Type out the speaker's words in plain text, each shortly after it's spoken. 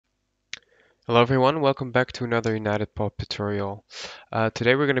Hello everyone, welcome back to another UnitedPOP tutorial.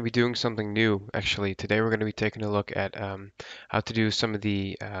 Today we're going to be doing something new, actually. Today we're going to be taking a look at how to do some of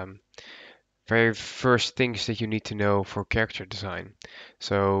the very first things that you need to know for character design.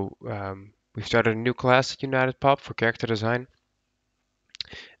 We've started a new class at UnitedPOP for character design,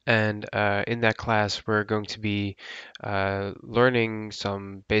 and in that class we're going to be learning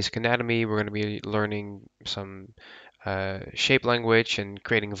some basic anatomy, we're going to be learning some shape language and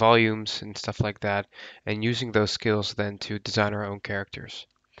creating volumes and stuff like that, and using those skills then to design our own characters.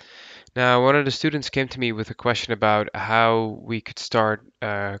 Now, one of the students came to me with a question about how we could start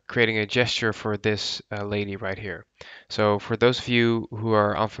creating a gesture for this lady right here. So, for those of you who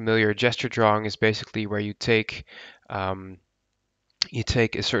are unfamiliar, gesture drawing is basically where um, you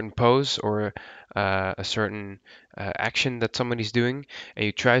take a certain pose or a certain action that somebody's doing, and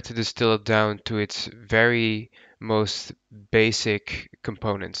you try to distill it down to its very most basic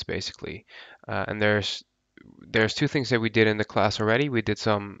components, basically. And there's two things that we did in the class already. We did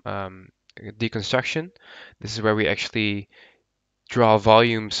some deconstruction. This is where we actually draw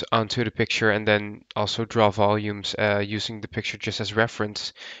volumes onto the picture and then also draw volumes using the picture just as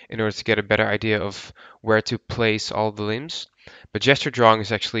reference in order to get a better idea of where to place all the limbs. But gesture drawing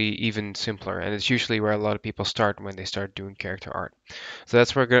is actually even simpler, and it's usually where a lot of people start when they start doing character art. So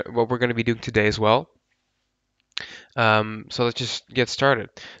that's what we're going to be doing today as well. So let's just get started.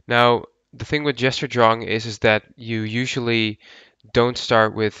 Now, the thing with gesture drawing is that you usually don't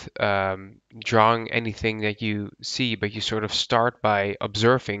start with drawing anything that you see, but you sort of start by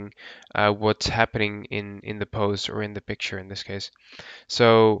observing what's happening in the pose or in the picture in this case.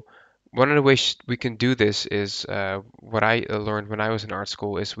 So one of the ways we can do this is what I learned when I was in art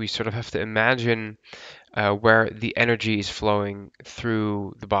school is we sort of have to imagine where the energy is flowing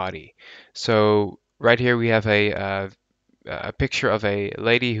through the body. So right here we have a picture of a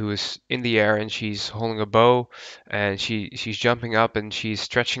lady who is in the air and she's holding a bow and she's jumping up and she's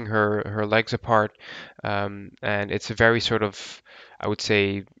stretching her legs apart, and it's a very sort of, I would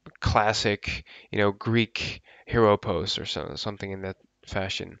say, classic, Greek hero pose or something in that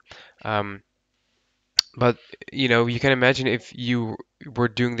fashion. Um, but you can imagine if you were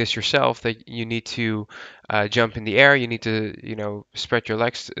doing this yourself, that you need to jump in the air, you need to, spread your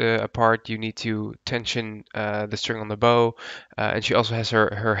legs apart, you need to tension the string on the bow, and she also has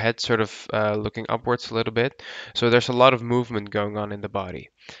her head sort of looking upwards a little bit. So there's a lot of movement going on in the body,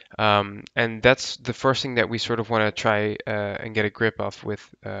 and that's the first thing that we sort of want to try and get a grip of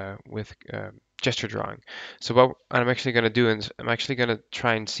with gesture drawing. So what I'm actually going to do is I'm actually going to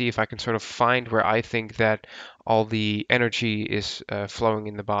try and see if I can sort of find where I think that all the energy is flowing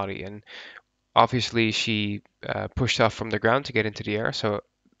in the body. And obviously she pushed off from the ground to get into the air. So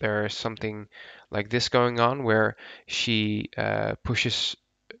there is something like this going on where she pushes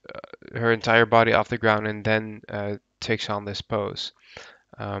her entire body off the ground and then takes on this pose.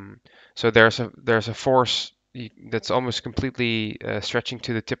 Um, so there's a force that's almost completely stretching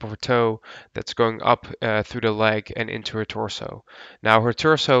to the tip of her toe that's going up through the leg and into her torso. Now her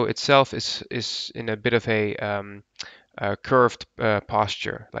torso itself is in a bit of a curved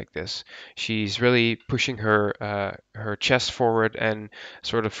posture like this. She's really pushing her chest forward and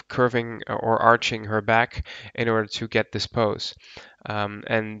sort of curving or arching her back in order to get this pose.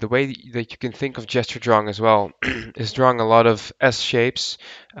 And the way that you can think of gesture drawing as well is drawing a lot of S shapes,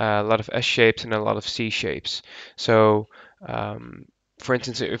 a lot of S shapes, and a lot of C shapes. So, um, for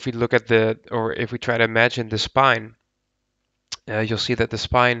instance, if we look at or if we try to imagine the spine, you'll see that the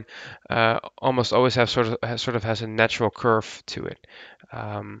spine almost always has a natural curve to it,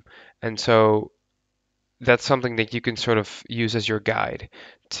 um, and so that's something that you can sort of use as your guide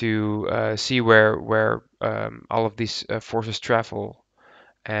to see where all of these forces travel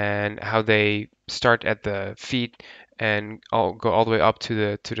and how they start at the feet and go all the way up to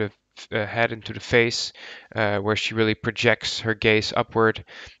the head and to the face, where she really projects her gaze upward,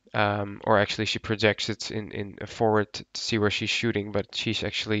 or actually she projects it in forward to see where she's shooting, but she's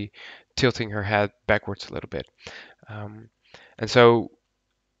actually tilting her head backwards a little bit. Um, and so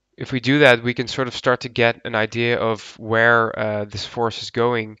if we do that, we can sort of start to get an idea of where this force is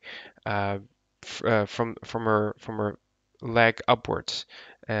going from her leg upwards,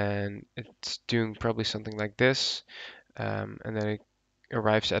 and it's doing probably something like this, and then it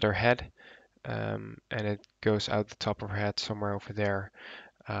arrives at her head, and it goes out the top of her head somewhere over there.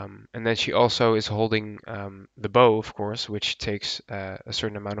 And then she also is holding the bow, of course, which takes a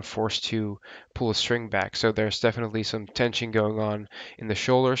certain amount of force to pull a string back. So there's definitely some tension going on in the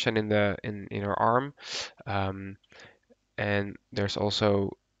shoulders and in her arm. Um, and there's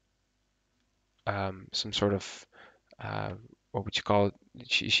also some sort of uh, what would you call it?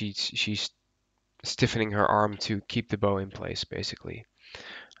 She's stiffening her arm to keep the bow in place, basically.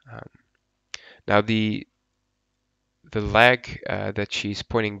 Um, Now the leg that she's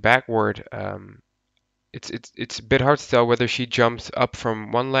pointing backward, it's a bit hard to tell whether she jumped up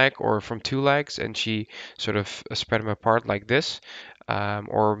from one leg or from two legs, and she sort of spread them apart like this,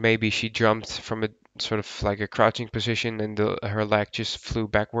 or maybe she jumped from a sort of like a crouching position and her leg just flew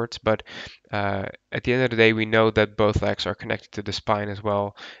backwards. But at the end of the day, we know that both legs are connected to the spine as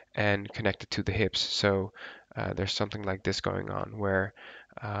well and connected to the hips. So there's something like this going on where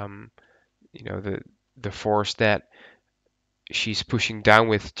um, the force that she's pushing down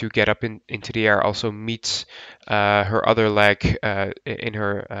with to get up into the air also meets her other leg in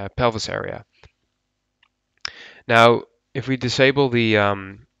her pelvis area. Now, if we disable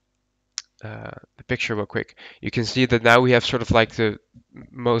the picture real quick, you can see that now we have sort of like the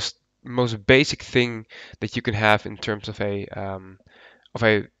most basic thing that you can have in terms of a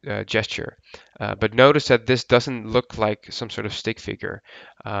gesture. But notice that this doesn't look like some sort of stick figure.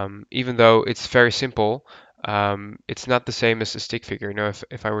 Even though it's very simple, it's not the same as a stick figure.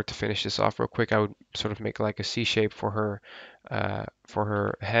 If I were to finish this off real quick, I would sort of make like a C shape for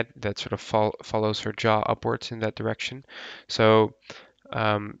her head that sort of follows her jaw upwards in that direction. So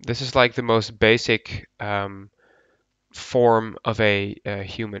this is like the most basic form of a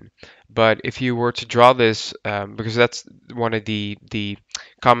human. But if you were to draw this, because that's one of the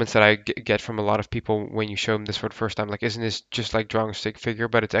comments that I get from a lot of people when you show them this for the first time, like, isn't this just like drawing a stick figure?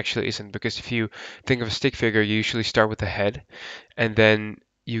 But it actually isn't, because if you think of a stick figure, you usually start with the head, and then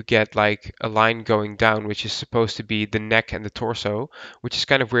you get like a line going down, which is supposed to be the neck and the torso, which is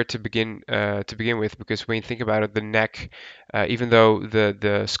kind of weird to begin with, because when you think about it, the neck, even though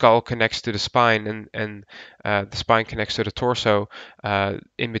the skull connects to the spine and the spine connects to the torso,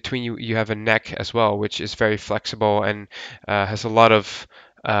 in between you have a neck as well, which is very flexible and has a lot of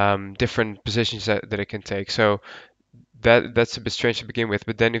different positions that it can take. So that's a bit strange to begin with,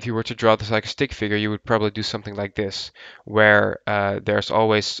 but then if you were to draw this like a stick figure, you would probably do something like this, where there's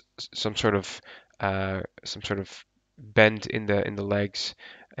always some sort of bend in the legs,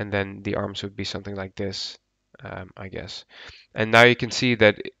 and then the arms would be something like this, I guess. And now you can see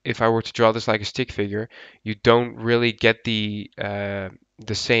that if I were to draw this like a stick figure, you don't really get the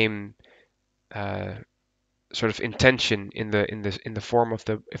same uh, sort of intention in the form of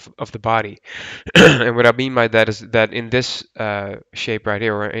the body. And what I mean by that is that in this shape right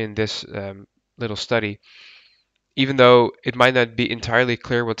here, or in this little study, even though it might not be entirely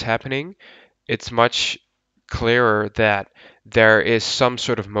clear what's happening, it's much clearer that there is some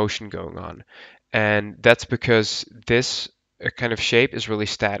sort of motion going on. And that's because this kind of shape is really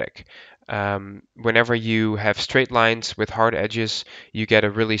static. Whenever you have straight lines with hard edges, you get a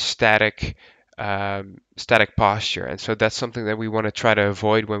really static posture. And so that's something that we want to try to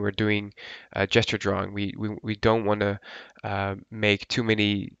avoid when we're doing gesture drawing. We don't want to make too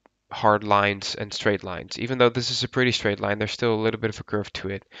many hard lines and straight lines. Even though this is a pretty straight line, there's still a little bit of a curve to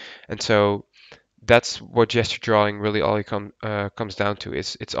it. And so that's what gesture drawing really all it comes down to.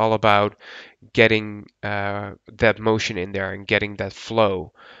 It's all about getting that motion in there and getting that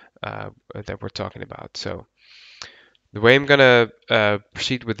flow that we're talking about. So the way I'm gonna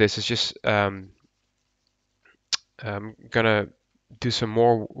proceed with this is just I'm gonna do some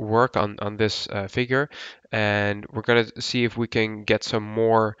more work on this figure, and we're gonna see if we can get some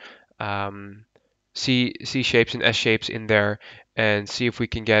more um, C shapes and S shapes in there, and see if we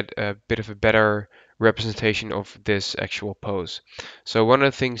can get a bit of a better representation of this actual pose. So one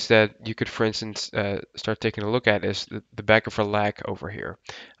of the things that you could, for instance, start taking a look at is the back of her leg over here.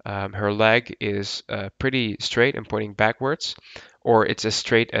 Her leg is pretty straight and pointing backwards, or it's as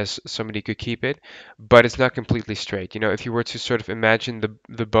straight as somebody could keep it, but it's not completely straight. If you were to sort of imagine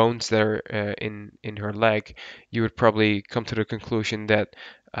the bones that are in her leg, you would probably come to the conclusion that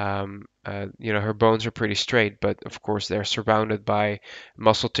her bones are pretty straight, but of course they're surrounded by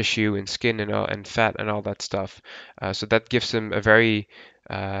muscle tissue and skin and fat and all that stuff. So that gives them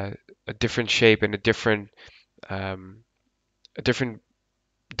uh, a different shape and um, a different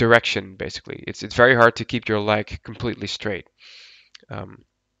direction. Basically, it's very hard to keep your leg completely straight. Um,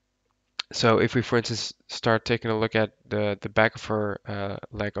 So if we, for instance, start taking a look at the back of her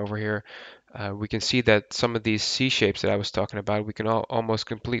leg over here, we can see that some of these C shapes that I was talking about, we can almost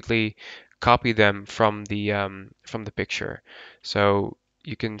completely copy them from the picture. So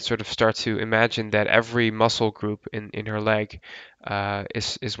you can sort of start to imagine that every muscle group in her leg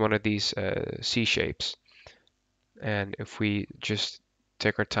is one of these C shapes. And if we just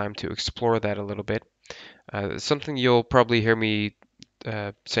take our time to explore that a little bit, something you'll probably hear me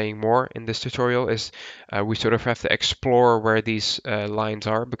saying more in this tutorial, is we sort of have to explore where these lines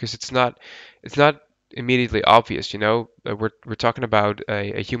are, because it's not immediately obvious. We're talking about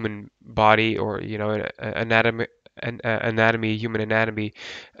a human body, or anatomy, anatomy, human anatomy,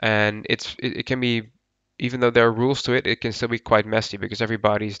 and it can be, even though there are rules to it, it can still be quite messy, because every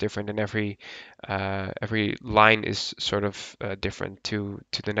body is different, and every line is sort of different to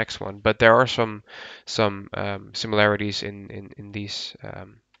the next one. But there are some similarities in these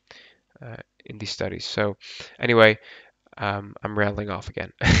studies. So anyway, I'm rattling off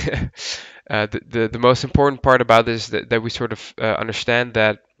again. The most important part about this is that we sort of understand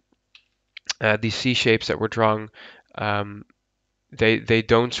that these C shapes that we're drawing, um, they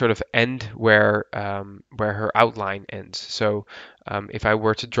don't sort of end where her outline ends. So if I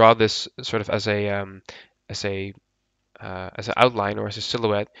were to draw this sort of as a as an outline or as a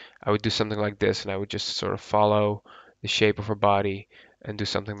silhouette, I would do something like this, and I would just sort of follow the shape of her body and do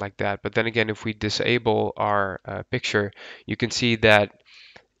something like that. But then again, if we disable our picture, you can see that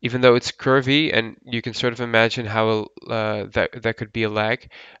even though it's curvy, and you can sort of imagine how that could be a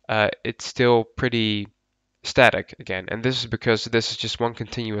leg, it's still pretty static again. And this is because this is just one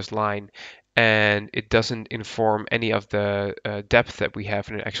continuous line, and it doesn't inform any of the depth that we have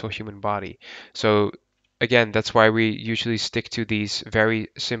in an actual human body. So again, that's why we usually stick to these very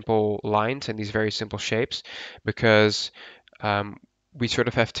simple lines and these very simple shapes, because um, we sort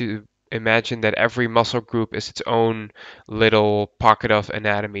of have to imagine that every muscle group is its own little pocket of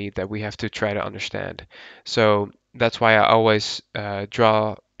anatomy that we have to try to understand. So that's why I always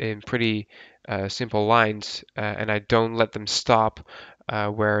draw in pretty simple lines, and I don't let them stop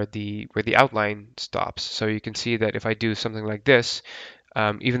where the outline stops. So you can see that if I do something like this,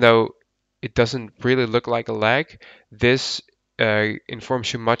 even though it doesn't really look like a leg, this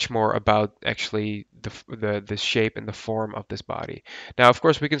informs you much more about actually the shape and the form of this body. Now, of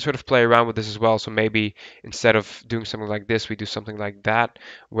course, we can sort of play around with this as well. So maybe instead of doing something like this, we do something like that,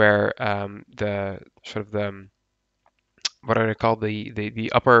 where the sort of the what are they called, the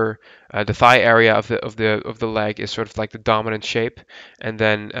upper the thigh area of the leg is sort of like the dominant shape, and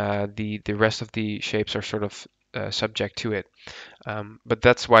then the rest of the shapes are sort of subject to it. But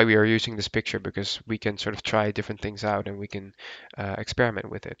that's why we are using this picture, because we can sort of try different things out, and we can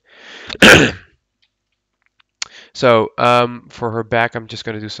experiment with it. So for her back, I'm just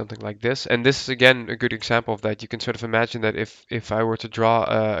going to do something like this. And this is again a good example of that. You can sort of imagine that if I were to draw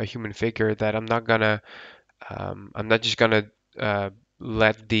a human figure, that I'm not just gonna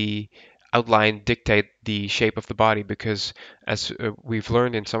let the outline dictate the shape of the body, because as we've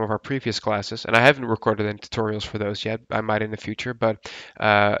learned in some of our previous classes, and I haven't recorded any tutorials for those yet, I might in the future, but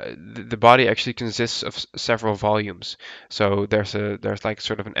the body actually consists of several volumes. So there's like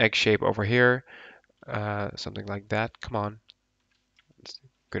sort of an egg shape over here, something like that. Come on,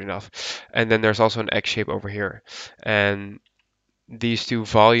 good enough. And then there's also an egg shape over here, and these two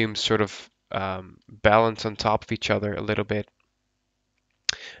volumes sort of balance on top of each other a little bit,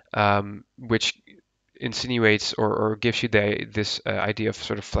 which insinuates or gives you this idea of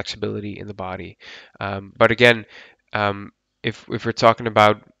sort of flexibility in the body. But again, um, if we're talking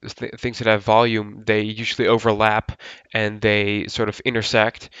about things that have volume, they usually overlap and they sort of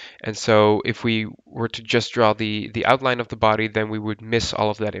intersect. And so if we were to just draw the outline of the body, then we would miss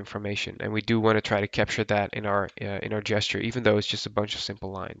all of that information. And we do want to try to capture that in our gesture, even though it's just a bunch of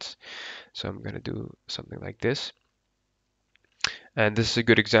simple lines. So I'm going to do something like this. And this is a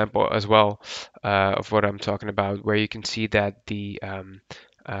good example as well of what I'm talking about, where you can see that the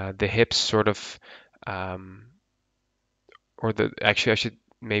hips sort of, um, or the actually I should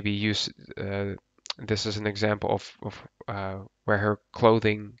maybe use this as an example of where her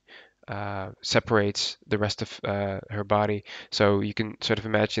clothing separates the rest of her body. So you can sort of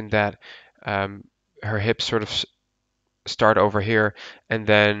imagine that um, her hips sort of start over here, and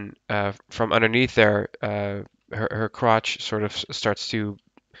then from underneath there, her crotch sort of starts to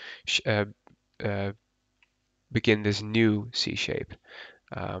sh uh, begin this new C shape.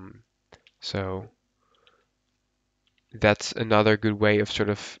 Um, so that's another good way of sort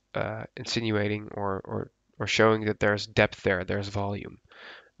of insinuating or showing that there's depth there, there's volume.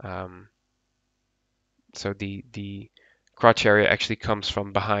 Um, so the crotch area actually comes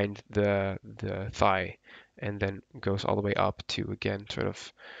from behind the thigh, and then goes all the way up to again sort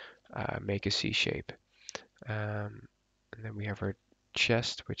of make a C shape. And then we have our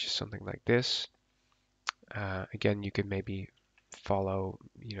chest, which is something like this. Again, you could maybe follow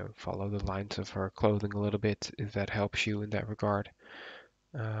the lines of her clothing a little bit if that helps you in that regard.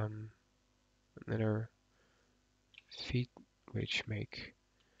 And then her feet, which make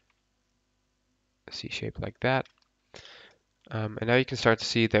a C shape like that. And now you can start to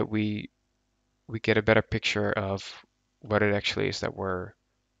see that we get a better picture of what it actually is that we're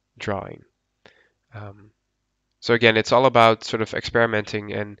drawing. Um, so again, it's all about sort of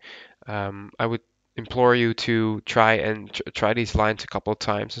experimenting, and I would implore you to try and try these lines a couple of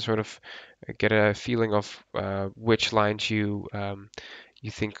times and sort of get a feeling of which lines you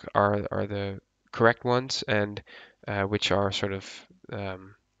think are the correct ones, and which are sort of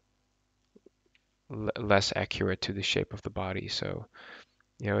um, less accurate to the shape of the body. So,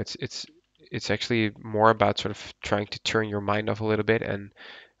 it's actually more about sort of trying to turn your mind off a little bit and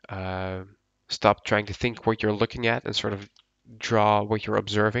uh, stop trying to think what you're looking at and sort of draw what you're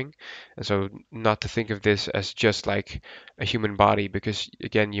observing. And so not to think of this as just like a human body, because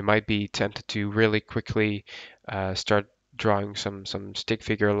again, you might be tempted to really quickly start drawing some stick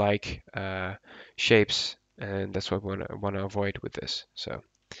figure like shapes, and that's what we want to avoid with this. So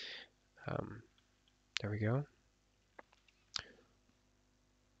um, there we go.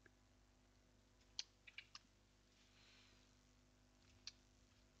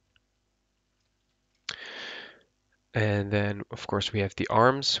 And then, of course, we have the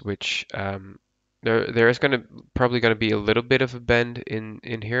arms, which there is going to probably going to be a little bit of a bend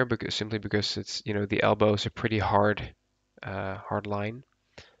in here, because simply because it's, the elbow is a pretty hard line.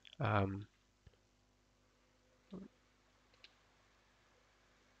 Um,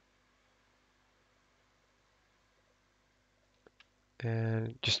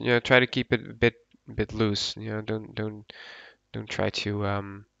 and just, try to keep it a bit loose. Don't try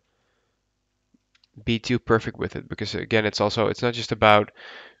to be too perfect with it, because again, it's not just about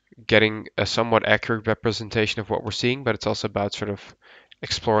getting a somewhat accurate representation of what we're seeing, but it's also about sort of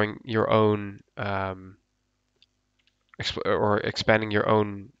exploring your own or expanding your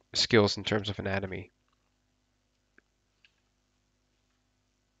own skills in terms of anatomy.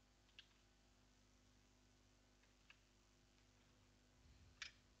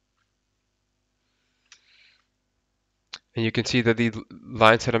 And you can see that the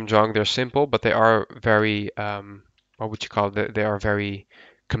lines that I'm drawing, they're simple, but they are very, what would you call it? They are very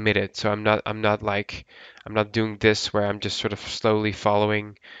committed. So I'm not doing this where I'm just sort of slowly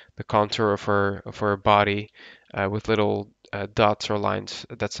following the contour of her body with little dots or lines.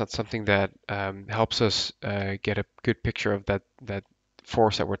 That's not something that helps us get a good picture of that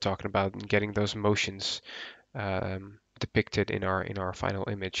force that we're talking about and getting those motions depicted in our final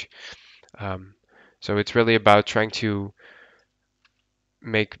image. Um, so it's really about trying to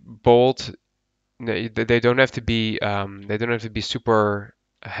make bold. They don't have to be super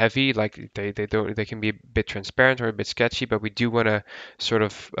heavy. Like they don't they can be a bit transparent or a bit sketchy, but we do want to sort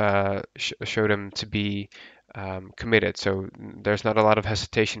of show them to be committed. So there's not a lot of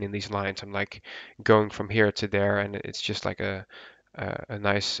hesitation in these lines. I'm like going from here to there, and it's just like a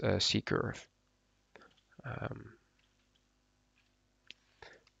nice C curve. Um,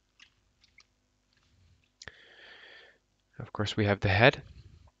 of course, we have the head.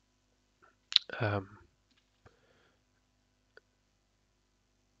 Um,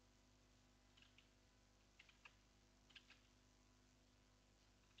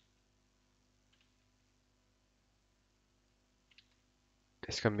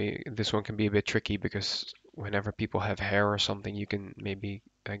 this one can be a bit tricky, because whenever people have hair or something, you can maybe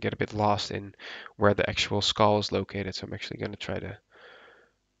get a bit lost in where the actual skull is located. So I'm actually going to try to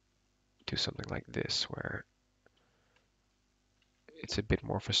do something like this, where it's a bit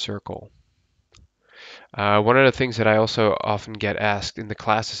more of a circle. One of the things that I also often get asked in the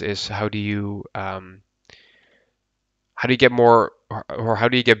classes is how do you get more, or how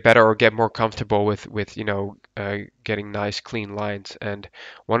do you get better or get more comfortable with getting nice clean lines? And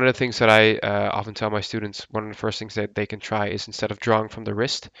one of the things that I often tell my students, one of the first things that they can try is, instead of drawing from the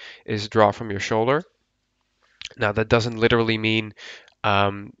wrist, is draw from your shoulder. Now that doesn't literally mean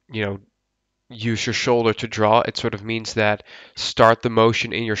um, you know use your shoulder to draw. It sort of means that start the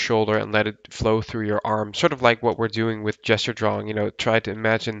motion in your shoulder and let it flow through your arm, sort of like what we're doing with gesture drawing. Try to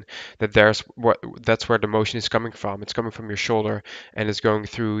imagine that that's where the motion is coming from. It's coming from your shoulder, and it's going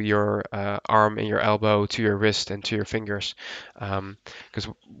through your arm and your elbow to your wrist and to your fingers. Because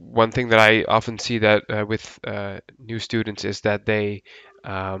one thing that I often see that with new students is that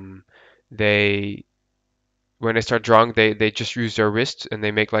um, they when they start drawing, they just use their wrists, and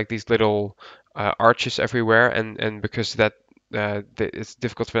they make like these little arches everywhere, and because it's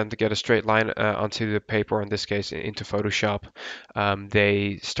difficult for them to get a straight line onto the paper, or in this case into Photoshop,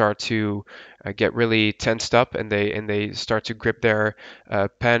 they start to get really tensed up, and they start to grip their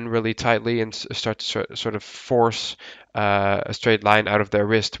pen really tightly, and start to sort of force a straight line out of their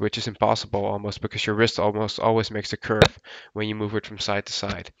wrist, which is impossible almost because your wrist almost always makes a curve when you move it from side to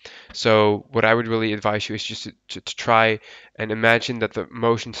side. So what I would really advise you is just to try and imagine that the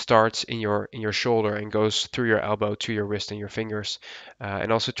motion starts in your shoulder and goes through your elbow to your wrist and your fingers,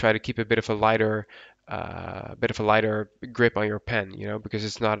 and also try to keep a bit of a lighter grip on your pen, because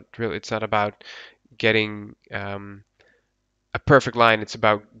it's not about getting a perfect line. It's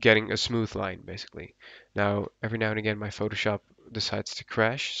about getting a smooth line, basically. Now, every now and again, my Photoshop decides to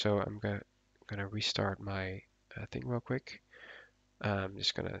crash, so I'm gonna restart my thing real quick. I'm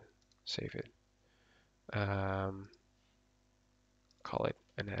just gonna save it. Um, Call it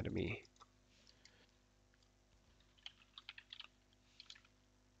anatomy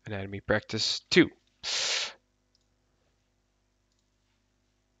practice 2.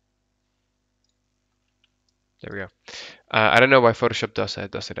 There we go. I don't know why Photoshop does that.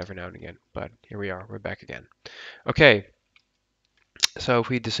 It does it every now and again, but here we are. We're back again. Okay, so if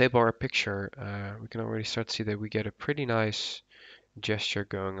we disable our picture, we can already start to see that we get a pretty nice gesture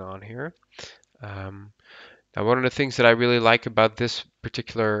going on here. Um, Now, one of the things that I really like about this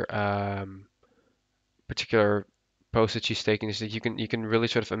particular pose that she's taking is that you can really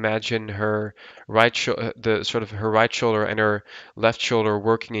sort of imagine her the sort of her right shoulder and her left shoulder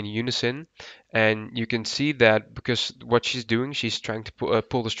working in unison, and you can see that because what she's doing, she's trying to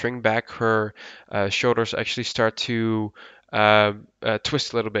pull the string back. Her shoulders actually start to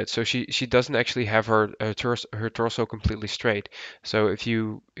twist a little bit, so she doesn't actually have her torso completely straight. So if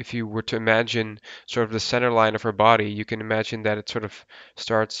you were to imagine sort of the center line of her body, you can imagine that it sort of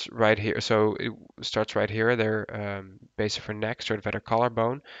starts right here. So it starts right here, there, base of her neck, sort of at her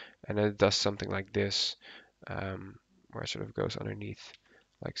collarbone, and then it does something like this, um, where it sort of goes underneath,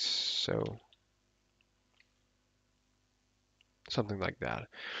 like so, something like that.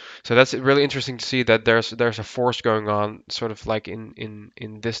 So that's really interesting to see that there's a force going on, sort of like in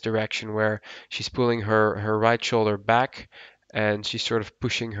this direction, where she's pulling her right shoulder back, and she's sort of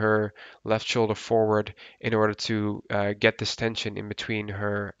pushing her left shoulder forward in order to get this tension in between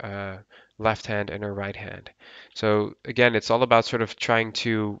her left hand and her right hand. So again, it's all about sort of trying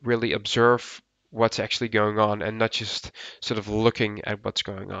to really observe what's actually going on and not just sort of looking at what's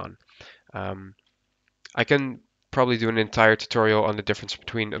going on. Um, I can probably do an entire tutorial on the difference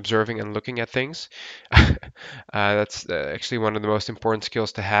between observing and looking at things. That's actually one of the most important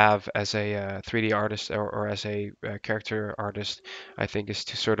skills to have as a 3D artist, or as a character artist, I think, is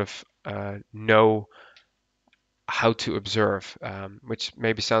to sort of know how to observe, which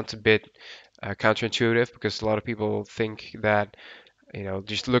maybe sounds a bit counterintuitive because a lot of people think that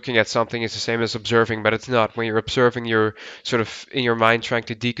just looking at something is the same as observing, but it's not. When you're observing, you're sort of in your mind trying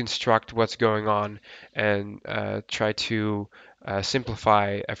to deconstruct what's going on and try to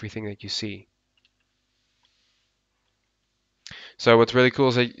simplify everything that you see. So what's really cool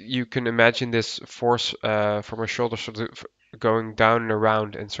is that you can imagine this force from her shoulder sort of going down and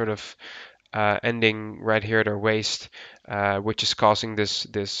around and sort of ending right here at her waist, which is causing this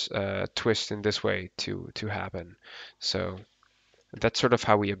twist in this way to happen. So that's sort of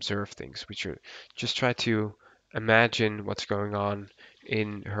how we observe things. We should just try to imagine what's going on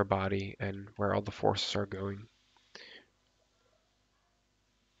in her body and where all the forces are going.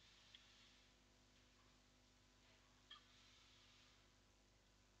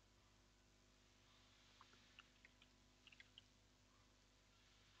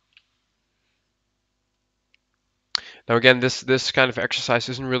 Now, again, this kind of exercise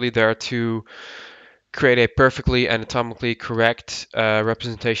isn't really there to create a perfectly anatomically correct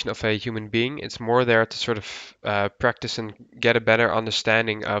representation of a human being. It's more there to sort of practice and get a better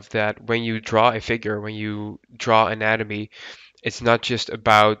understanding of that when you draw a figure, when you draw anatomy, it's not just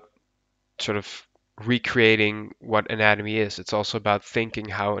about sort of recreating what anatomy is. It's also about thinking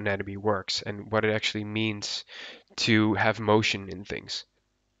how anatomy works and what it actually means to have motion in things.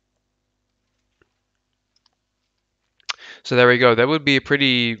 So there we go. That would be a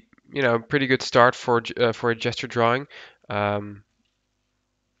pretty good start for a gesture drawing. Um,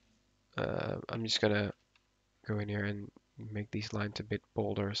 I'm just gonna go in here and make these lines a bit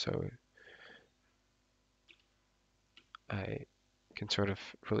bolder so I can sort of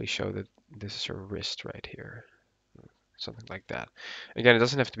really show that this is her wrist right here, something like that. Again, it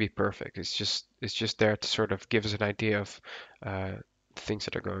doesn't have to be perfect. It's just there to sort of give us an idea of uh, things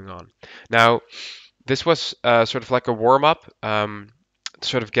that are going on. Now, this was sort of like a warm up, to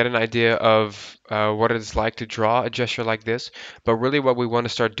sort of get an idea of what it's like to draw a gesture like this. But really, what we want to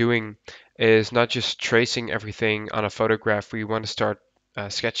start doing is not just tracing everything on a photograph. We want to start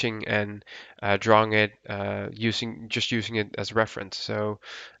sketching and drawing it using it as reference. So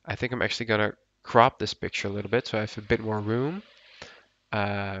I think I'm actually gonna crop this picture a little bit so I have a bit more room.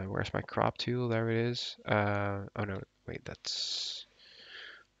 Where's my crop tool? There it is. Oh no, wait, that's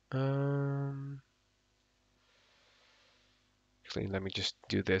um. Actually, let me just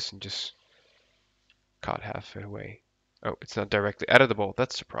do this and just cut halfway. Oh, it's not directly editable.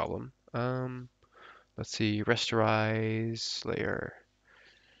 That's the problem. Let's see, rasterize layer.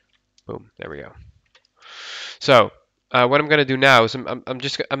 Boom, there we go. So what I'm going to do now is I'm going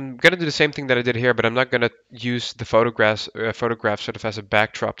to do the same thing that I did here, but I'm not going to use the photograph sort of as a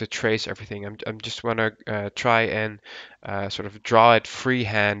backdrop to trace everything. I'm just want to try and sort of draw it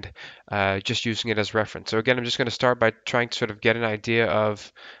freehand, just using it as reference. So again, I'm just going to start by trying to sort of get an idea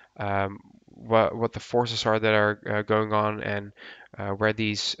of what the forces are that are going on and where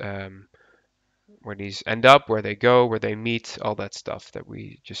these end up, where they go, where they meet, all that stuff that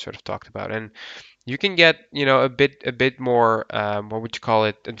we just sort of talked about. And you can get, a bit more, what would you call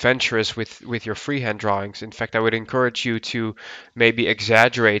it, adventurous with your freehand drawings. In fact, I would encourage you to maybe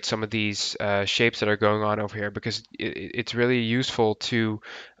exaggerate some of these shapes that are going on over here because it's really useful to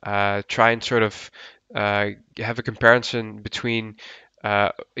try and sort of have a comparison between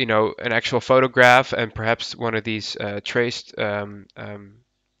an actual photograph and perhaps one of these traced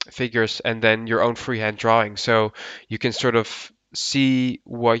figures and then your own freehand drawing. So you can sort of see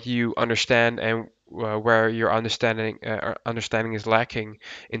what you understand and where your understanding is lacking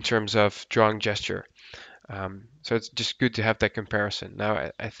in terms of drawing gesture. So it's just good to have that comparison.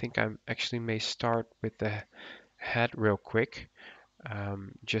 Now I think I actually may start with the head real quick,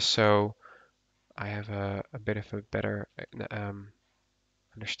 just so I have a bit of a better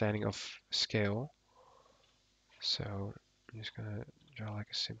understanding of scale. So I'm just gonna draw like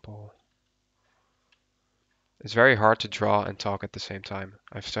a simple. It's very hard to draw and talk at the same time.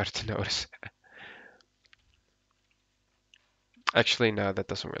 I've started to notice. Actually, no, that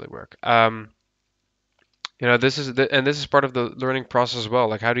doesn't really work. This is part of the learning process as well.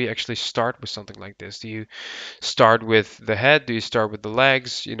 Like, how do you actually start with something like this? Do you start with the head? Do you start with the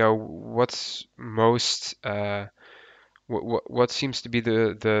legs? What's most, what seems to be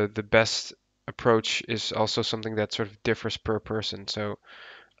the best approach is also something that sort of differs per person. So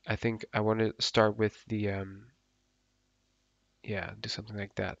I think I want to start with yeah, do something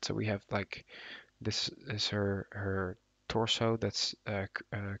like that. So we have like this is her torso that's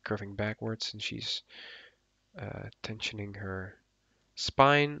curving backwards, and she's tensioning her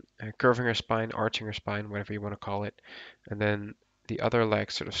spine, curving her spine, arching her spine, whatever you want to call it. And then the other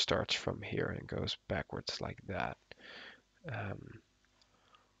leg sort of starts from here and goes backwards like that. Um,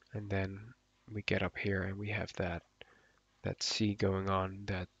 and then we get up here and we have that C going on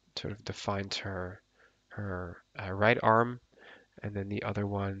that sort of defines her right arm, and then the other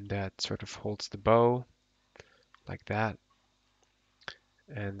one that sort of holds the bow like that,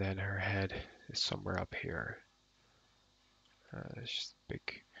 and then her head is somewhere up here. It's just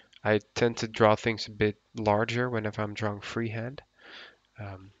big. I tend to draw things a bit larger whenever I'm drawing freehand.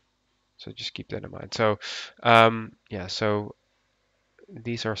 Um, so just keep that in mind. So yeah, so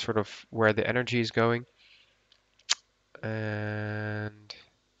these are sort of where the energy is going. And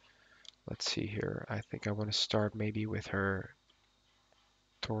let's see here. I think I want to start maybe with her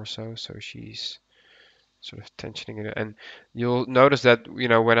torso. So she's sort of tensioning it. And you'll notice that,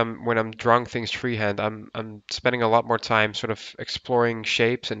 when I'm drawing things freehand, I'm spending a lot more time sort of exploring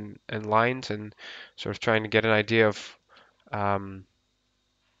shapes and lines and sort of trying to get an idea of um,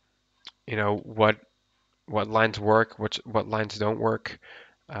 what lines work, what lines don't work.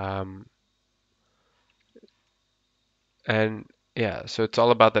 Um, and yeah, so it's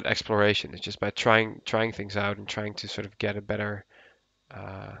all about that exploration. It's just by trying things out and trying to sort of get a better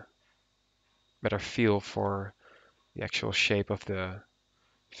feel for the actual shape of the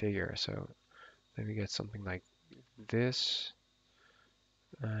figure. So let me get something like this.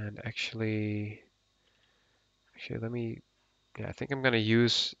 And actually, yeah, I think I'm gonna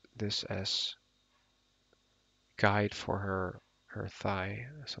use this as guide for her thigh,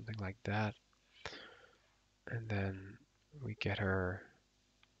 something like that. And then we get her,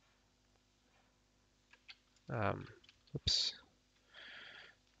 um, oops,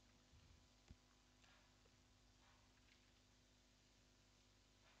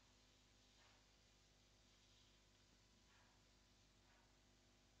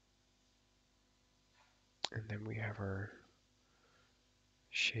 and then we have her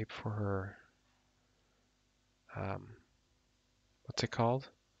shape for her, um, what's it called?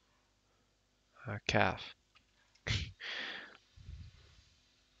 Calf.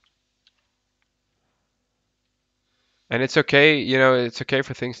 And it's okay, it's okay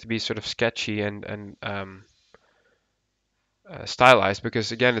for things to be sort of sketchy and stylized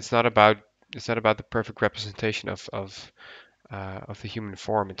because again, it's not about it's not about the perfect representation of the human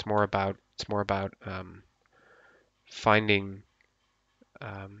form. It's more about finding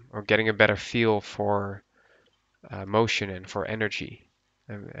or getting a better feel for motion and for energy,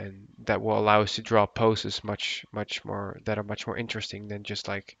 and that will allow us to draw poses much more that are much more interesting than just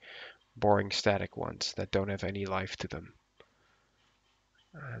like boring static ones that don't have any life to them.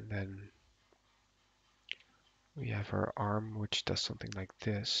 And then we have her arm, which does something like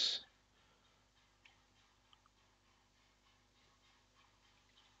this.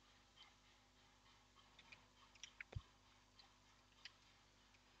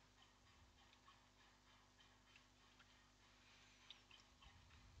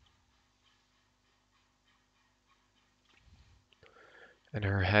 And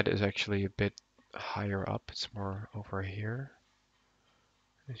her head is actually a bit higher up. It's more over here.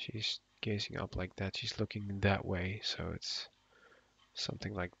 And she's gazing up like that. She's looking that way. So it's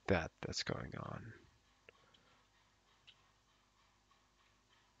something like that that's going on.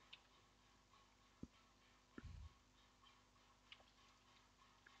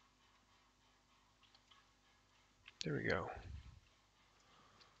 There we go.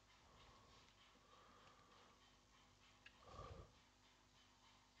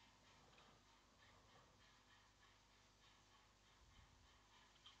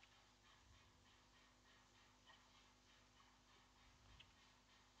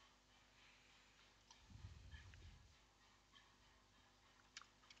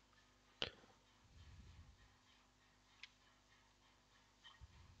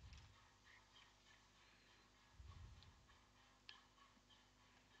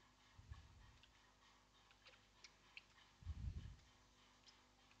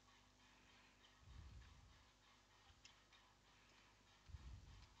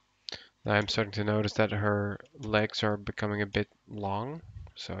 Now I'm starting to notice that her legs are becoming a bit long.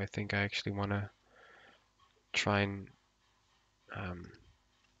 So I think I actually want to try and um,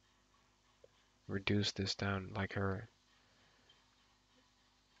 reduce this down. Like her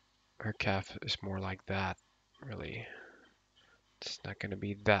calf is more like that, really. It's not going to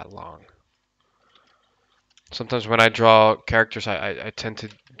be that long. Sometimes when I draw characters, I tend to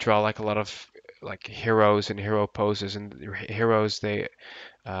draw like a lot of like heroes and hero poses, and heroes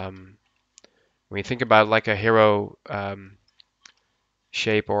um, when you think about like a hero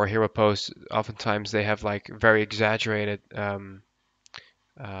shape or a hero pose, oftentimes they have like um,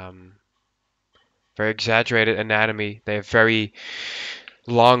 very exaggerated anatomy. They have very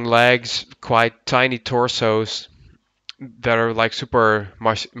long legs, quite tiny torsos that are like super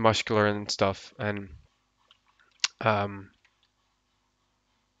muscular and stuff. And um,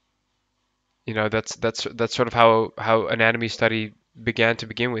 that's sort of how anatomy study began to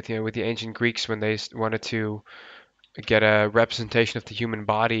begin with. With the ancient Greeks when they wanted to get a representation of the human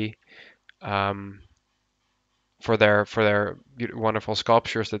body um, for their wonderful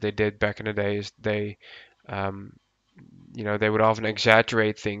sculptures that they did back in the days. Um, they would often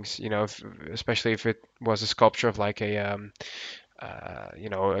exaggerate things. Especially if it was a sculpture of like a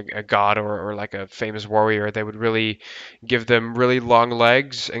god or like a famous warrior, they would really give them really long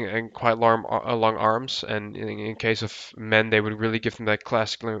legs and quite long arms. And in case of men, they would really give them that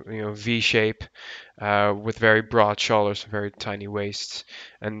classic, V shape with very broad shoulders, very tiny waists.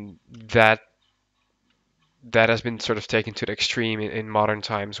 And that has been sort of taken to the extreme in modern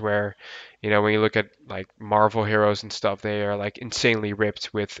times where, when you look at like Marvel heroes and stuff, they are like insanely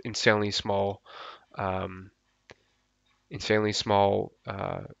ripped with um, insanely small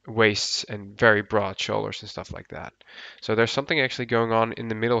waists and very broad shoulders and stuff like that. So there's something actually going on in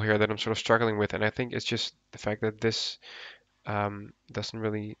the middle here that I'm sort of struggling with, and I think it's just the fact that this doesn't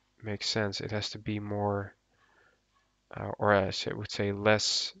really make sense. It has to be more, or as I would say,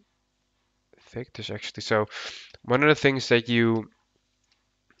 less thick. There's actually so one of the things that you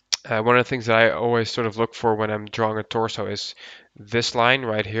one of the things that I always sort of look for when I'm drawing a torso is this line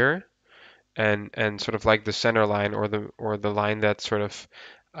right here, and sort of like the center line or the line that sort of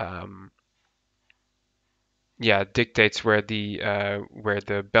um, yeah, dictates where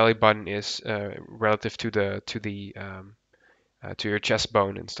the belly button is relative to your chest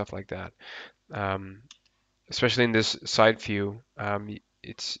bone and stuff like that. Um, Especially in this side view,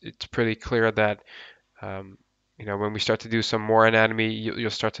 it's pretty clear that um, when we start to do some more anatomy, you'll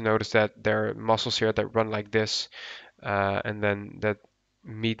start to notice that there are muscles here that run like this, and then that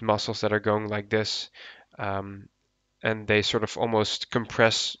meat muscles that are going like this. Um, and they sort of almost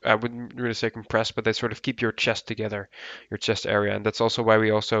compress. I wouldn't really say compress, but they sort of keep your chest together, your chest area. And that's also why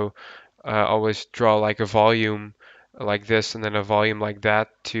we also always draw like a volume like this and then a volume like that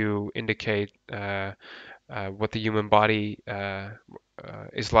to indicate what the human body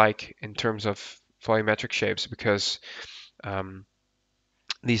is like in terms of volumetric shapes because um,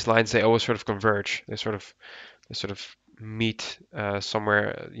 these lines they always sort of converge. They sort of meet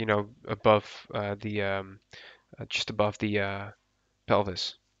somewhere, above the just above the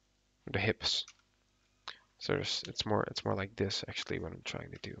pelvis, the hips. So it's more like this actually what I'm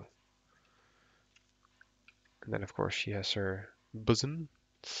trying to do. And then of course she has her bosom.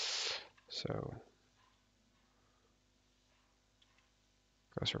 So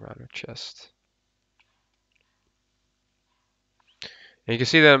goes around her chest. And you can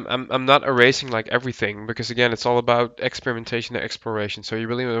see that I'm not erasing like everything because again it's all about experimentation and exploration. So you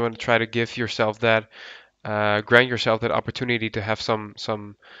really want to try to give yourself that grant yourself that opportunity to have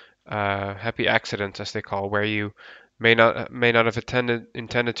some happy accidents, as they call, where you may not have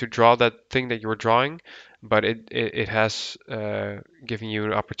intended to draw that thing that you were drawing, but it has given you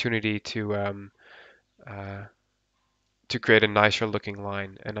an opportunity uh, to create a nicer looking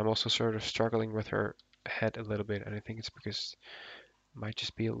line. And I'm also sort of struggling with her head a little bit, and I think it's because it might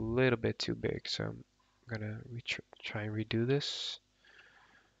just be a little bit too big. So I'm gonna try and redo this.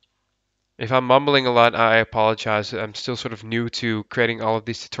 If I'm mumbling a lot, I apologize. I'm still sort of new to creating all of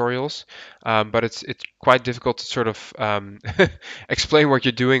these tutorials, but it's quite difficult to sort of explain what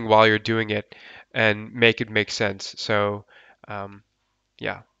you're doing while you're doing it and make it make sense. So um,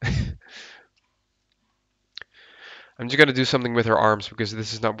 yeah, I'm just gonna do something with her arms because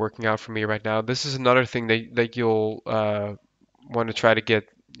this is not working out for me right now. This is another thing that you'll want to try to get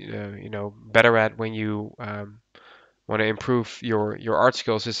better at when you want to improve your art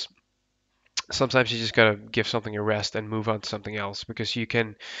skills. Is sometimes you just gotta give something a rest and move on to something else because you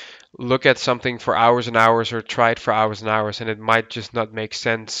can look at something for hours and hours or try it for hours and hours and it might just not make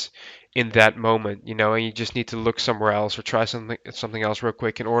sense in that moment, and you just need to look somewhere else or try something else real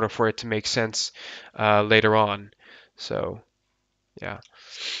quick in order for it to make sense later on. So yeah,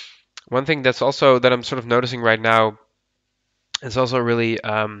 one thing that's also that I'm sort of noticing right now is also really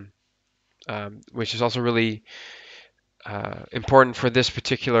which is also really important for this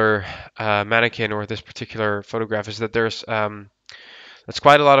particular mannequin or this particular photograph is that there's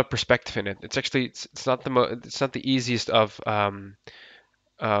quite a lot of perspective in it. It's not it's not the easiest of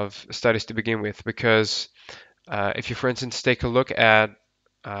studies to begin with because if you, for instance, take a look at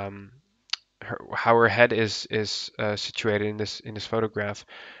um, how her head is situated in this photograph,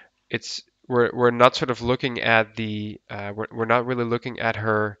 it's we're not sort of looking at we're not really looking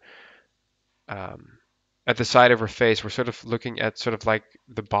um, at the side of her face. We're sort of looking at sort of like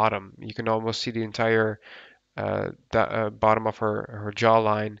the bottom. You can almost see the entire bottom of her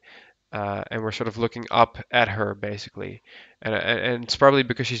jawline, and we're sort of looking up at her basically, and it's probably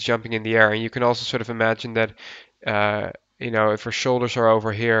because she's jumping in the air. And you can also sort of imagine that, uh, if her shoulders are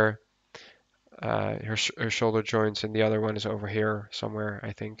over here, her shoulder joints, and the other one is over here somewhere,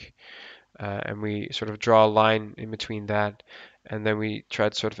 I think. And we sort of draw a line in between that, and then we try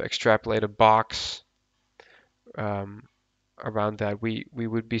to sort of extrapolate a box um, around that. We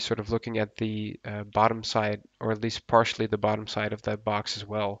would be sort of looking at the bottom side, or at least partially the bottom side of that box as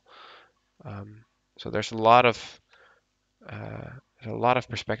well. Um, so uh, there's a lot of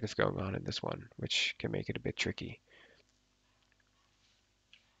perspective going on in this one, which can make it a bit tricky.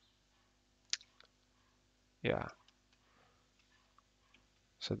 Yeah.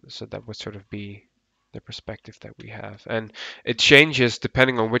 So that would sort of be the perspective that we have, and it changes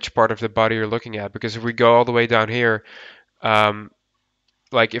depending on which part of the body you're looking at. Because if we go all the way down here, um,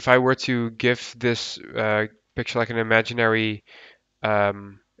 like if I were to give this picture like an imaginary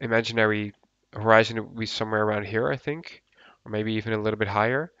horizon, it would be somewhere around here, I think, or maybe even a little bit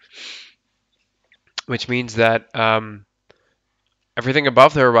higher, which means that everything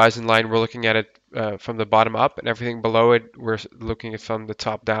above the horizon line, we're looking at it from the bottom up, and everything below it, we're looking at from the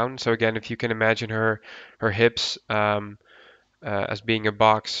top down. So again, if you can imagine her hips as being a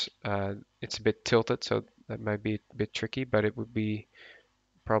box, it's a bit tilted, so that might be a bit tricky, but it would be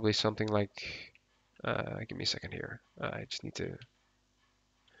probably something like, give me a second here. I just need to, it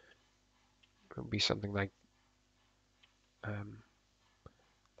would be something um,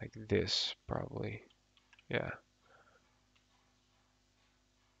 like this, probably. Yeah.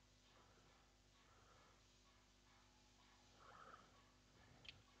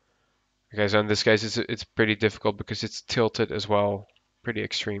 Okay, so in this case, it's pretty difficult because it's tilted as well, pretty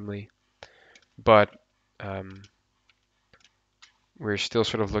extremely. But um, we're still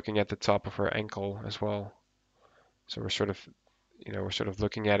sort of looking at the top of her ankle as well. So we're sort of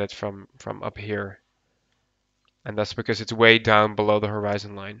looking at it from up here, and that's because it's way down below the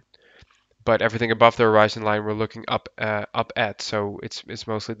horizon line. But everything above the horizon line, we're looking up at, so it's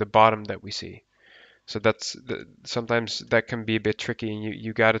mostly the bottom that we see. So sometimes that can be a bit tricky, and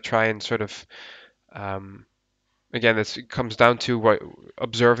you got to try and sort of again, it comes down to what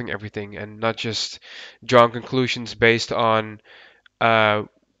observing everything and not just drawing conclusions based on uh,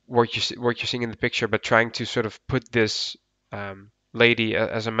 what you're seeing in the picture, but trying to sort of put this lady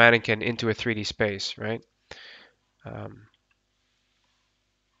as a mannequin into a 3D space, right? Um,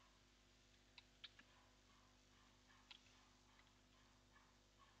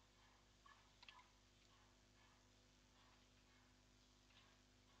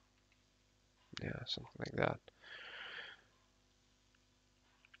 yeah, something like that.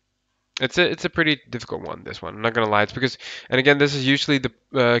 It's a pretty difficult one, this one. I'm not gonna lie. It's because, and again, this is usually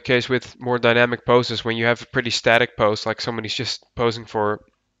the case with more dynamic poses. When you have a pretty static pose, like somebody's just posing for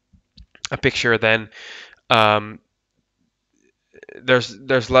a picture, then um,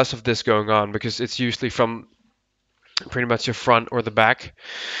 there's less of this going on because it's usually from pretty much the front or the back.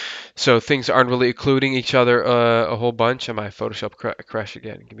 So things aren't really occluding each other a whole bunch. And my Photoshop crash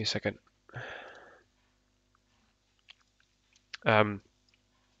again. Give me a second. Um,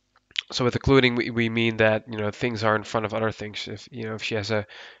 so with occluding, we mean that things are in front of other things. If she has a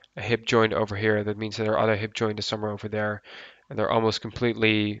hip joint over here, that means that her other hip joint is somewhere over there, and they're almost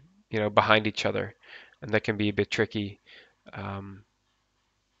completely behind each other, and that can be a bit tricky. Um,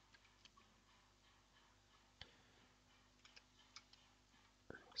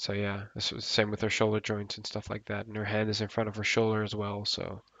 so yeah, this was the same with her shoulder joints and stuff like that, and her hand is in front of her shoulder as well.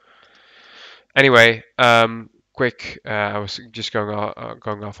 So anyway, quick. I was just going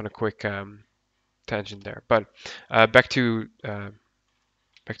off on a quick tangent there, but uh, back to uh,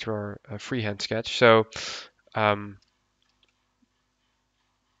 back to our freehand sketch. Um,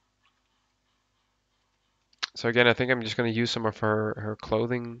 so again, I think I'm just going to use some of her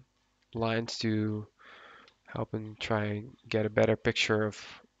clothing lines to help and try and get a better picture of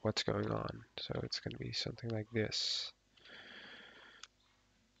what's going on. So it's going to be something like this.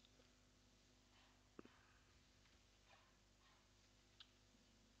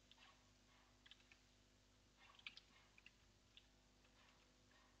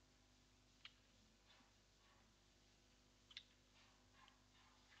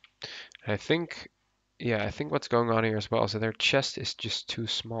 And I think, yeah, I think what's going on here as well is that their chest is just too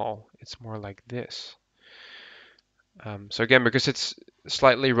small. It's more like this. So again, because it's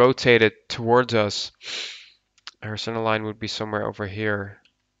slightly rotated towards us, her center line would be somewhere over here.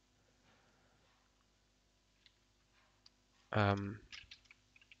 Um,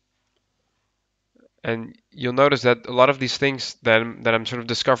 and you'll notice that a lot of these things that I'm sort of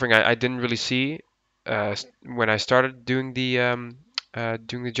discovering, I didn't really see when I started doing the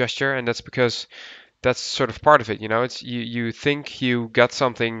gesture, and that's because that's sort of part of it. It's you think you got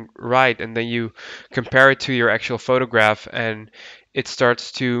something right, and then you compare it to your actual photograph, and it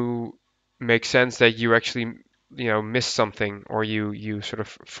starts to make sense that you actually missed something, or you sort of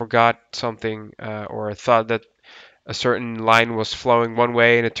forgot something, or thought that a certain line was flowing one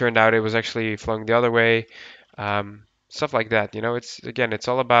way and it turned out it was actually flowing the other way. Stuff like that. It's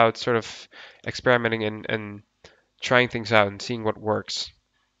all about sort of experimenting and trying things out and seeing what works.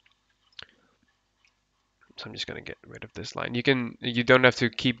 So I'm just gonna get rid of this line. You don't have to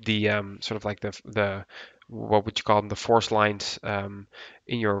keep the sort of like the what would you call them, the force lines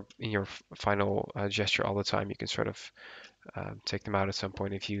in your final gesture all the time. You can sort of take them out at some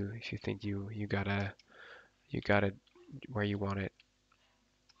point if you think you got it where you want it.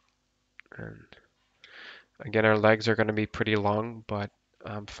 And again, our legs are going to be pretty long, but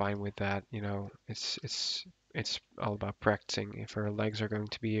I'm fine with that. It's all about practicing. If our legs are going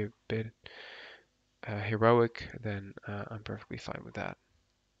to be a bit heroic, then I'm perfectly fine with that.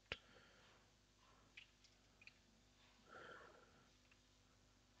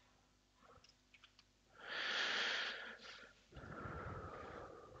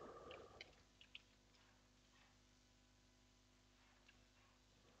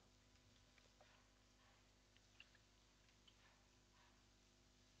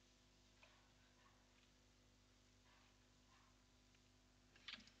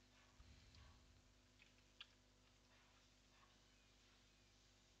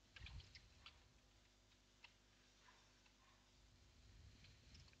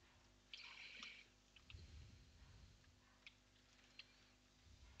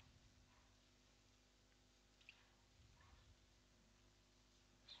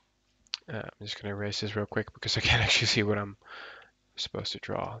 I'm just going to erase this real quick because I can't actually see what I'm supposed to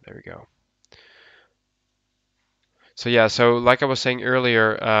draw. There we go. So yeah, so like I was saying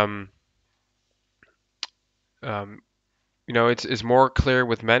earlier, um, it's more clear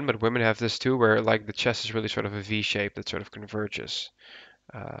with men, but women have this too, where like the chest is really sort of a V shape that sort of converges.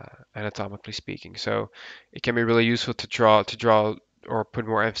 anatomically speaking. So it can be really useful to draw or put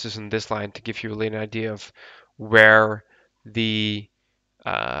more emphasis on this line to give you really an idea of where the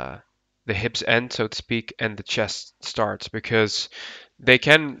uh, the hips end, so to speak, and the chest starts, because they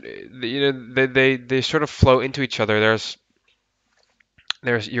can, they sort of flow into each other.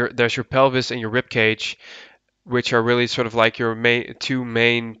 There's your pelvis and your rib cage, which are really sort of like your two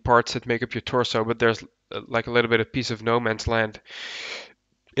main parts that make up your torso, but there's like a little bit of piece of no man's land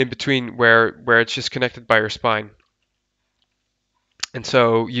in between where it's just connected by your spine. And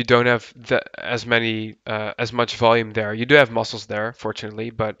so you don't have as much volume there. You do have muscles there,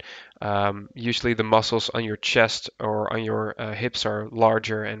 fortunately, but usually the muscles on your chest or on your hips are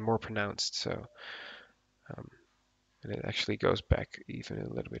larger and more pronounced. So um, and it actually goes back even a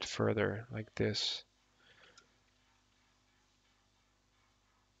little bit further, like this,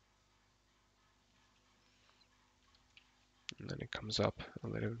 and then it comes up a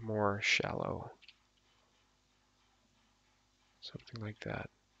little bit more shallow, something like that.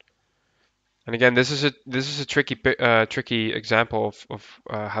 And again, this is a tricky example of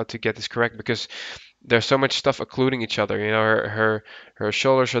how to get this correct, because there's so much stuff occluding each other. Her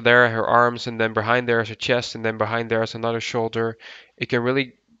shoulders are there, her arms, and then behind there is her chest, and then behind there is another shoulder. It can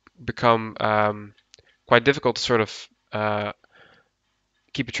really become quite difficult to sort of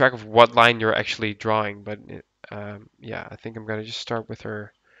keep a track of what line you're actually drawing. But yeah, I think I'm gonna just start with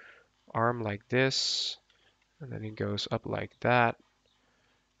her arm like this, and then it goes up like that,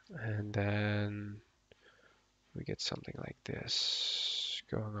 and then we get something like this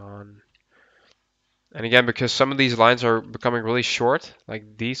going on. And again, because some of these lines are becoming really short,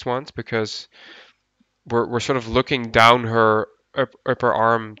 like these ones, because we're sort of looking down her upper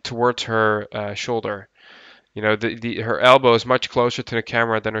arm towards her shoulder. Her elbow is much closer to the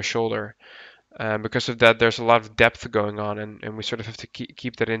camera than her shoulder. Because of that, there's a lot of depth going on, and we sort of have to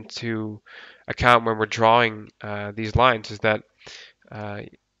keep that into account when we're drawing these lines. Is that uh,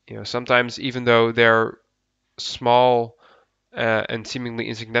 sometimes even though they're small and seemingly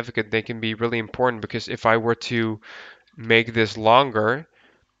insignificant, they can be really important, because if I were to make this longer,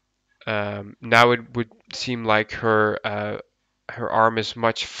 now it would seem like her arm is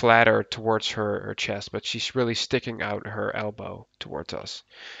much flatter towards her chest, but she's really sticking out her elbow towards us,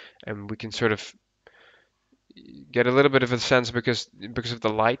 and we can sort of get a little bit of a sense because of the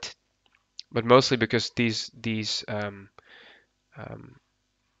light, but mostly because um,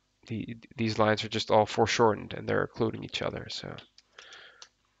 these lines are just all foreshortened and they're occluding each other. So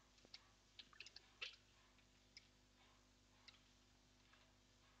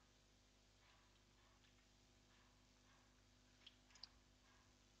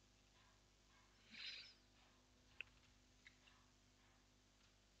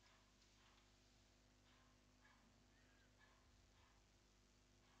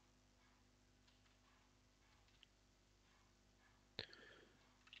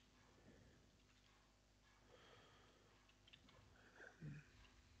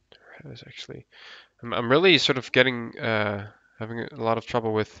that is actually, I'm really sort of having a lot of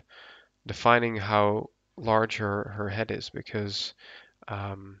trouble with defining how large her head is, because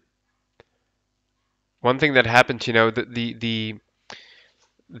um, one thing that happens, the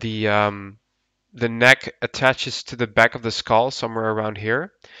the neck attaches to the back of the skull somewhere around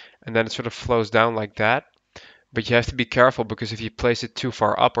here, and then it sort of flows down like that. But you have to be careful, because if you place it too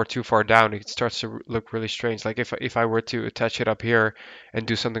far up or too far down, it starts to look really strange. Like if I were to attach it up here and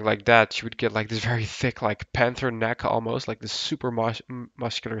do something like that, you would get like this very thick, like panther neck almost, like this super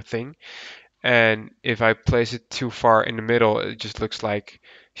muscular thing. And if I place it too far in the middle, it just looks like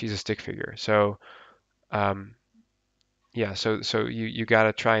she's a stick figure. So um, yeah, so you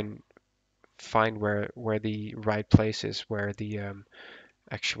gotta try and find where the right place is, where the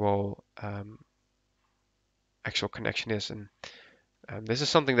actual connection is. And this is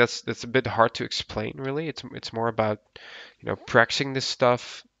something that's a bit hard to explain, really. It's more about practicing this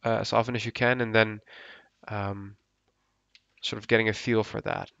stuff as often as you can, and then um, sort of getting a feel for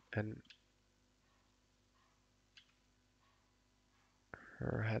that. And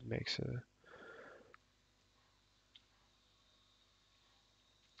her head makes a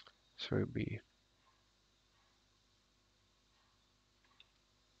so it would be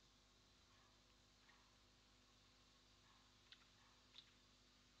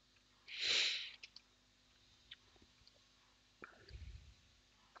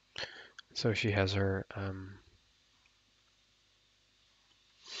so she has her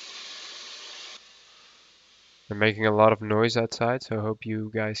they're making a lot of noise outside, so I hope you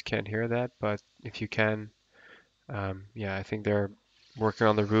guys can't hear that. But if you can, yeah, I think they're working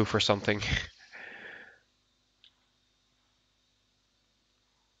on the roof or something.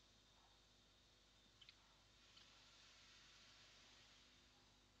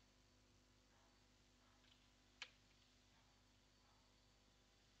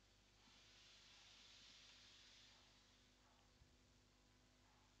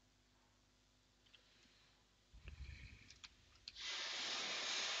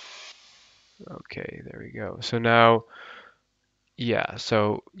 Okay, there we go. So now,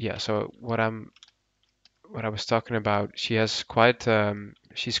 so what I was talking about, she's quite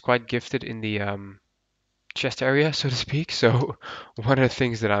gifted in the chest area, so to speak. So one of the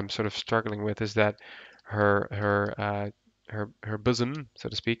things that I'm sort of struggling with is that her bosom, so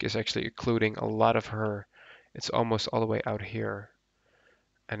to speak, is actually occluding a lot of her. It's almost all the way out here.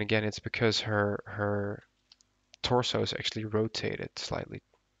 And again, it's because her torso is actually rotated slightly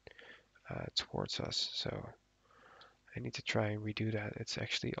towards us. So I need to try and redo that. It's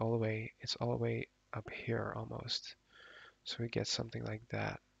all the way up here almost. So we get something like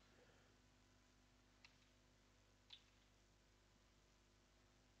that.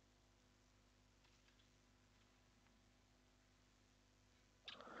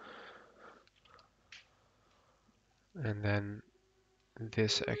 And then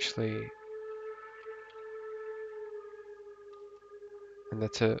this actually, and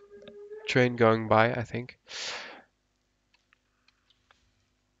that's a train going by, I think.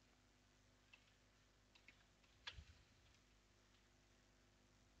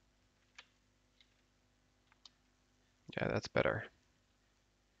 Yeah, that's better.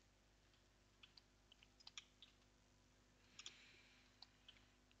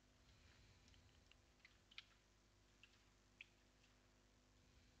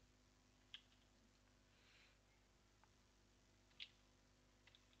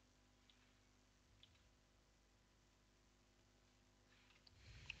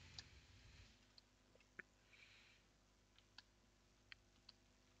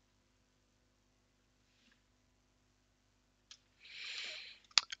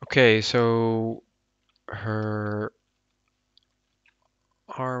 Okay, so her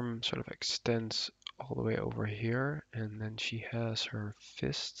arm sort of extends all the way over here, and then she has her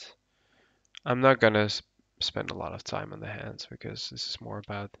fist. I'm not gonna spend a lot of time on the hands because this is more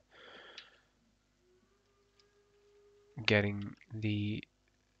about getting the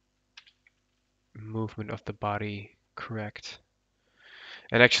movement of the body correct.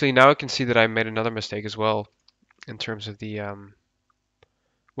 And actually, now I can see that I made another mistake as well in terms of the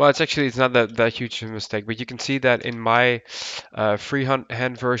well, it's not that huge of a mistake, but you can see that in my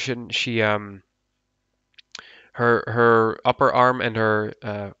hand version, she her upper arm and her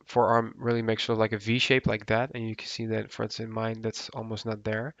forearm really makes sort of like a V shape like that, and you can see that for instance in mine that's almost not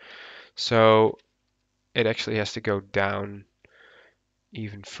there. So it actually has to go down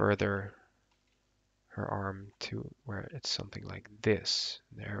even further, her arm to where it's something like this.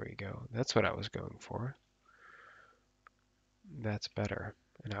 There we go. That's what I was going for. That's better.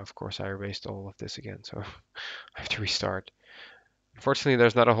 And now, of course, I erased all of this again, so I have to restart. Unfortunately,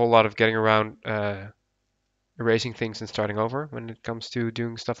 there's not a whole lot of getting around erasing things and starting over when it comes to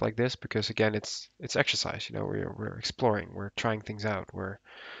doing stuff like this, because again, it's exercise. You know, we're exploring, we're trying things out, we're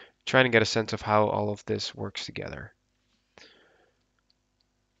trying to get a sense of how all of this works together.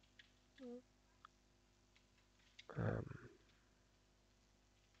 Um,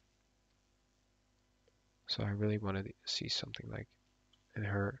 so I really wanted to see something like in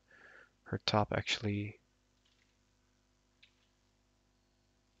her top actually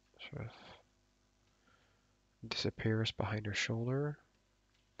sort of disappears behind her shoulder.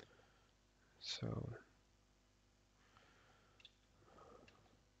 So,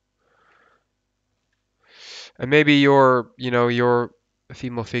 and maybe your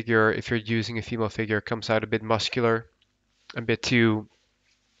female figure, if you're using a female figure, comes out a bit muscular, a uh,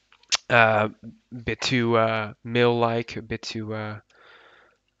 bit too male-like, a bit too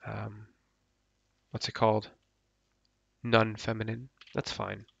um, what's it called? Non-feminine. That's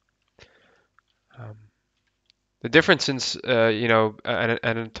fine. Um, the differences,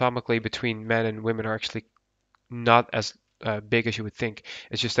 anatomically between men and women are actually not as big as you would think.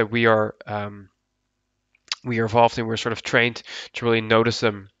 It's just that we are evolved and we're sort of trained to really notice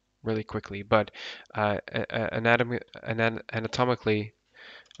them really quickly. But anatomically,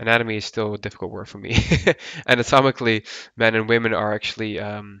 anatomy is still a difficult word for me. Anatomically, men and women are actually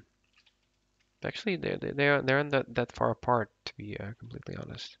they're not that far apart, to be completely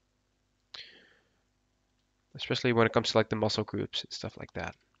honest. Especially when it comes to like the muscle groups and stuff like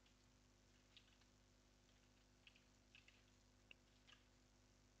that.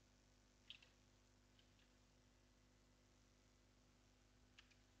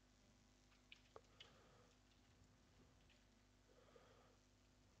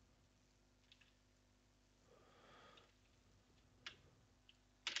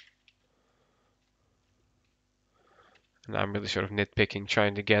 And I'm really sort of nitpicking,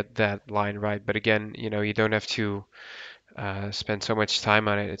 trying to get that line right. But again, you don't have to spend so much time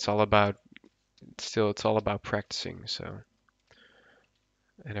on it. It's all about practicing. So,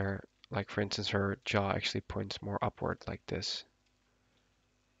 and our like for instance, her jaw actually points more upward like this.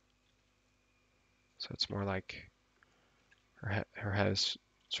 So it's more like her head is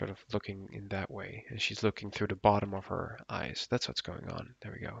sort of looking in that way, and she's looking through the bottom of her eyes. That's what's going on.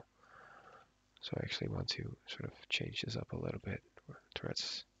 There we go. So I actually want to sort of change this up a little bit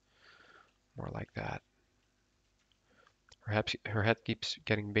towards more like that. Perhaps her head keeps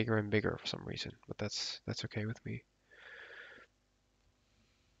getting bigger and bigger for some reason, but that's okay with me.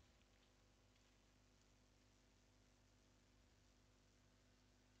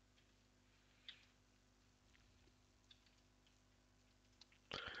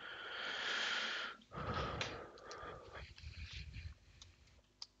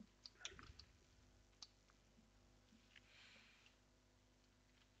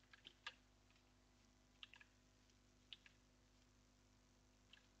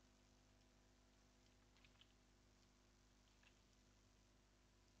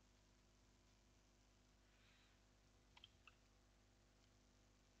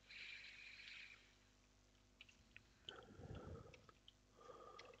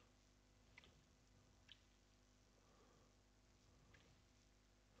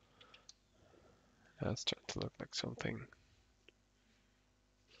 That's starting to look like something.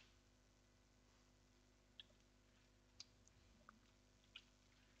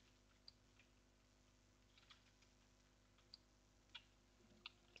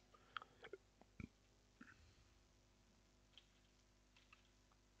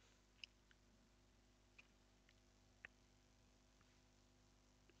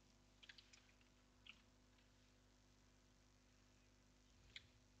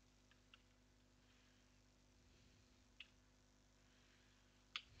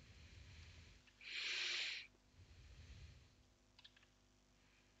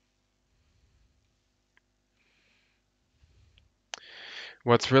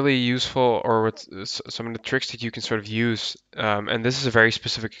 What's really useful, or what's some of the tricks that you can sort of use, and this is a very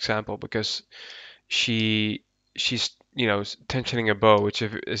specific example because she's tensioning a bow, which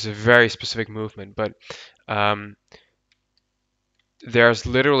is a very specific movement, but um, there's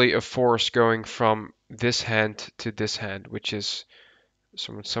literally a force going from this hand to this hand, which is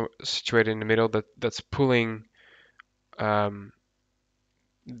situated in the middle that's pulling um,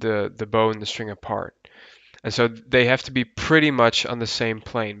 the bow and the string apart. And so they have to be pretty much on the same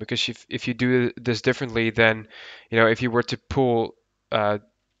plane because if you do this differently, then if you were to pull uh,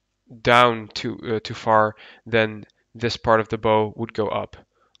 down too far, then this part of the bow would go up,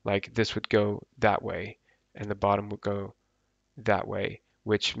 like this would go that way, and the bottom would go that way,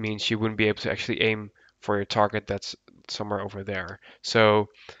 which means you wouldn't be able to actually aim for your target that's somewhere over there. So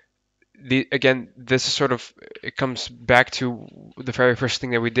again, this is sort of it comes back to the very first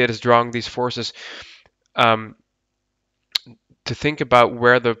thing that we did is drawing these forces. Um, to think about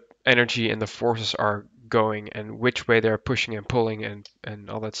where the energy and the forces are going and which way they're pushing and pulling and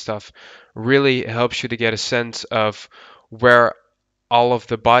all that stuff really helps you to get a sense of where all of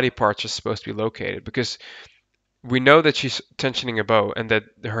the body parts are supposed to be located, because we know that she's tensioning a bow and that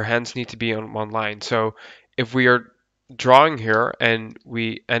her hands need to be on one line. So if we are drawing here and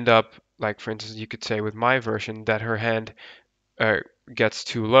we end up, like for instance, you could say with my version that her hand uh, gets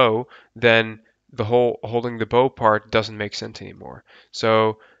too low, then the whole holding the bow part doesn't make sense anymore.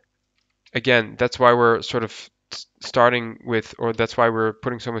 So again, that's why we're sort of starting with, or that's why we're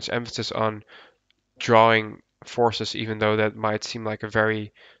putting so much emphasis on drawing forces, even though that might seem like a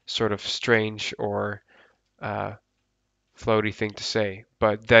very sort of strange or uh, floaty thing to say.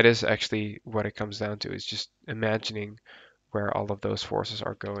 But that is actually what it comes down to, is just imagining where all of those forces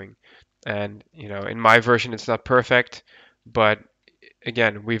are going. And, in my version, it's not perfect, but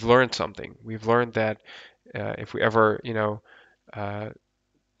again, we've learned something. We've learned that if we ever, uh,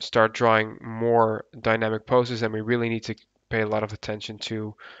 start drawing more dynamic poses, then we really need to pay a lot of attention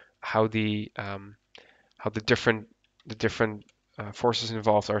to how the different forces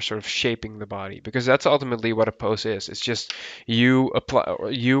involved are sort of shaping the body, because that's ultimately what a pose is. It's just you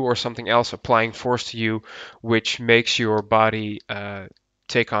or something else applying force to you, which makes your body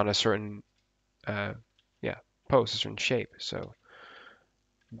take on a certain uh, yeah pose, a certain shape. So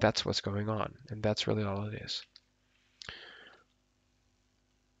that's what's going on, and that's really all it is.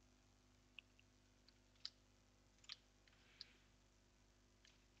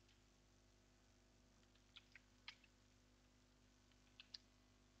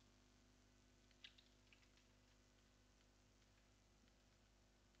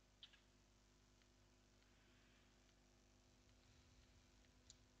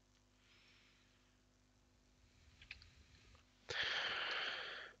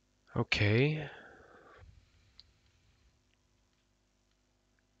 Okay.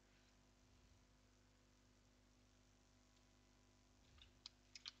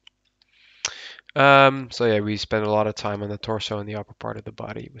 So yeah, we spend a lot of time on the torso and the upper part of the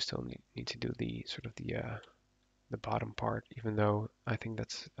body. We still need to do the sort of the bottom part, even though I think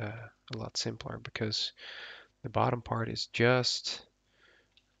that's a lot simpler because the bottom part is just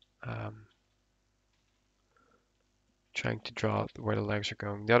um, trying to draw where the legs are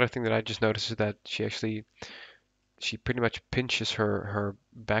going. The other thing that I just noticed is that she pretty much pinches her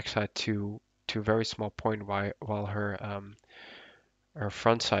backside to a very small point while her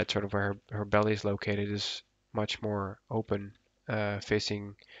front side, sort of where her belly is located, is much more open,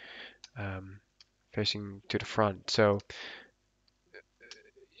 facing um, facing to the front. So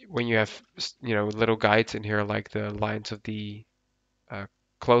when you have little guides in here like the lines of the uh,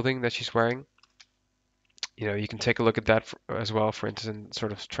 clothing that she's wearing, you can take a look at that as well, for instance, and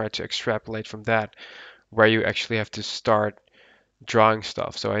sort of try to extrapolate from that where you actually have to start drawing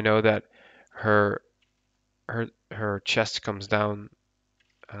stuff. So I know that her her chest comes down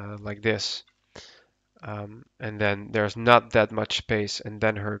like this, and then there's not that much space, and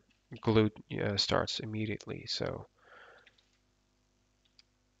then her glute starts immediately. So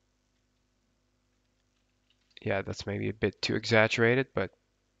yeah, that's maybe a bit too exaggerated, but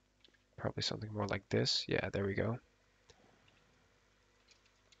probably something more like this. Yeah, there we go.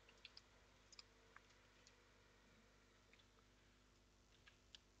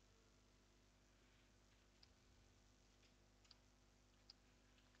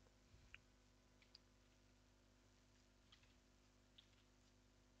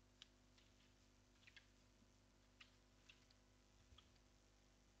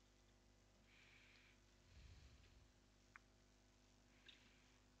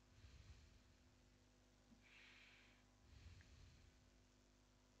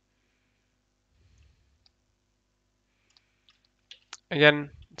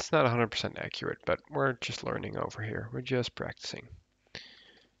 Again, it's not 100% accurate, but we're just learning over here. We're just practicing.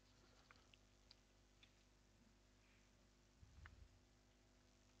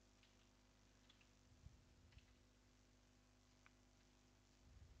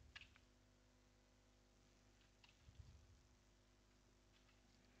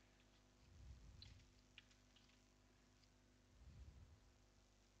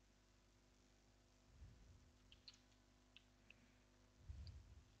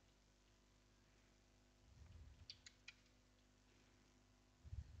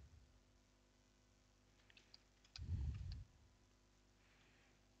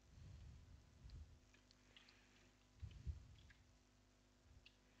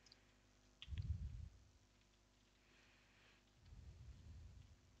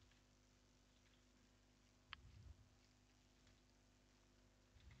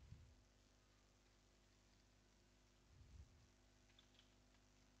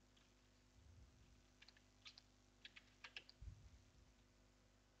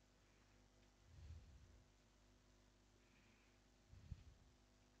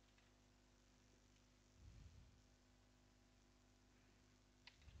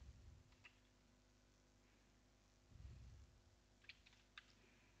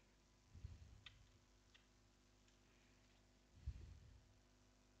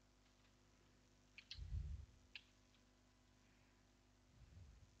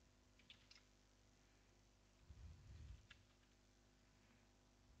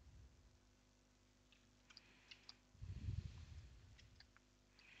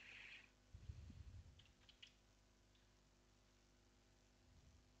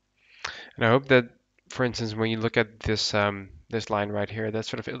 And I hope that, for instance, when you look at this line right here, that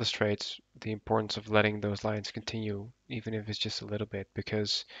sort of illustrates the importance of letting those lines continue, even if it's just a little bit,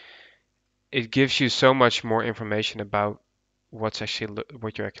 because it gives you so much more information about what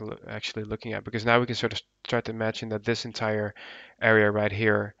you're actually looking at. Because now we can sort of start to imagine that this entire area right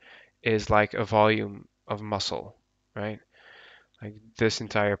here is like a volume of muscle, right? Like this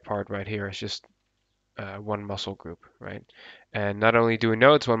entire part right here is just one muscle group, right? And not only do we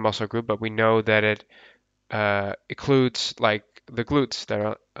know it's one muscle group, but we know that it includes like the glutes that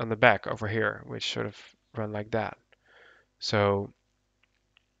are on the back over here, which sort of run like that. So,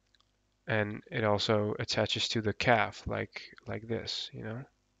 and it also attaches to the calf like this.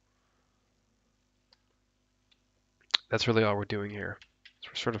 That's really all we're doing here. So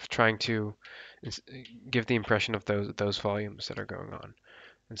we're sort of trying to give the impression of those volumes that are going on.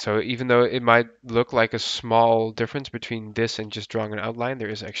 And so even though it might look like a small difference between this and just drawing an outline, there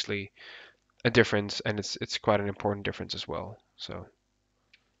is actually a difference, and it's quite an important difference as well. So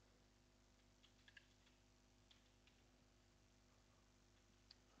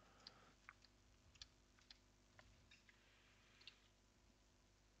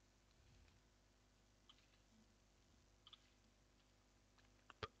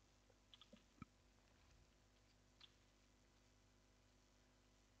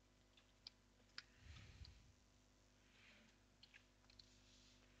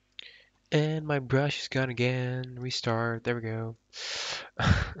And my brush is gone again. Restart. There we go.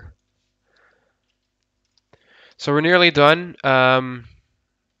 So we're nearly done. Let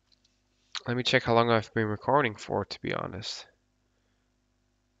me check how long I've been recording for, to be honest.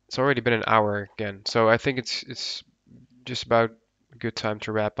 It's already been an hour again, so I think it's just about a good time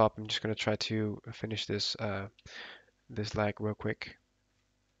to wrap up. I'm just gonna try to finish this lag real quick.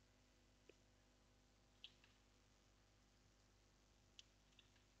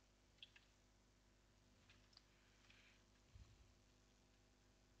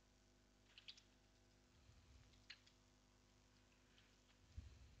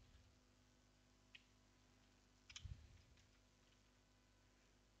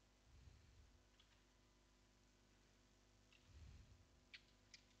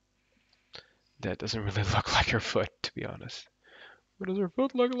 That doesn't really look like her foot, to be honest. What does her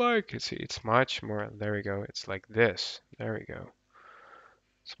foot look like? It's much more. There we go. It's like this. There we go.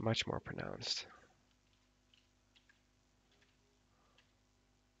 It's much more pronounced.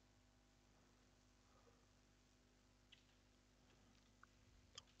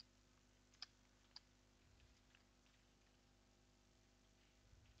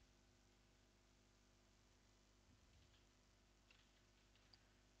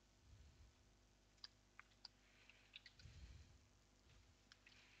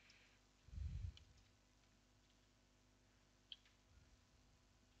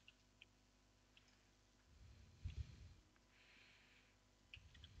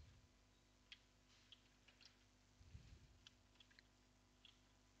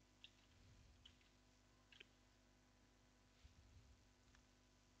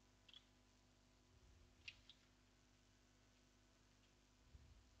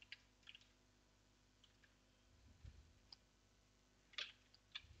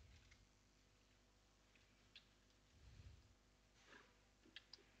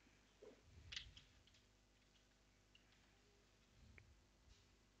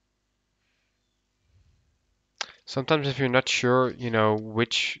 Sometimes if you're not sure,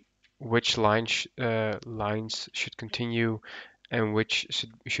 which lines should continue and which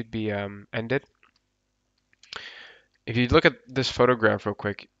should be ended. If you look at this photograph real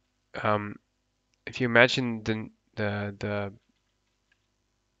quick, um, if you imagine the the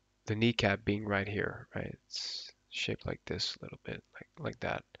the kneecap being right here, right? It's shaped like this a little bit, like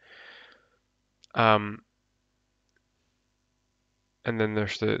that. Um, and then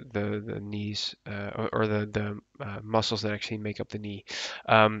there's the knees or the muscles that actually make up the knee.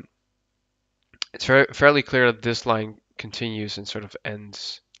 Um, it's fairly clear that this line continues and sort of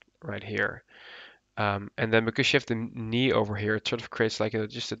ends right here. And then because you have the knee over here, it sort of creates like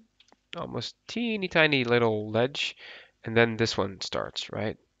just a almost teeny tiny little ledge, and then this one starts,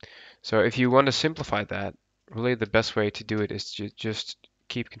 right? So if you want to simplify that, really the best way to do it is to just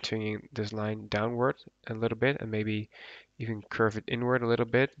keep continuing this line downward a little bit, and maybe you can curve it inward a little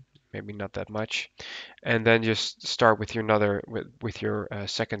bit, maybe not that much, and then just start with your another with your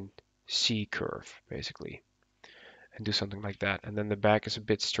second C curve basically, and do something like that. And then the back is a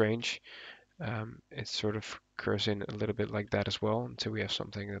bit strange. It sort of curves in a little bit like that as well until we have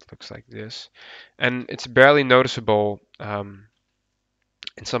something that looks like this, and it's barely noticeable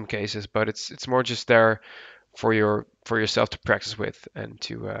in some cases, but it's more just there for yourself to practice with and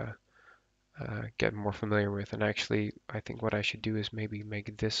to get more familiar with. And actually, I think what I should do is maybe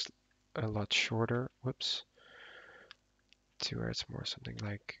make this a lot shorter. Whoops, to where it's more something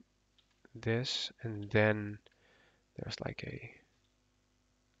like this, and then there's like a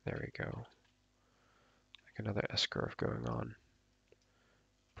there we go, like another S curve going on,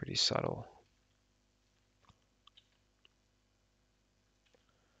 pretty subtle.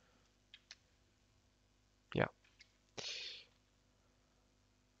 Yeah.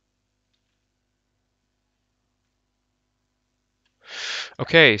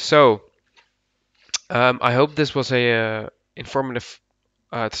 Okay, so I hope this was a informative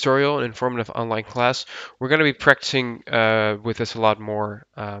tutorial, an informative online class. We're going to be practicing with this a lot more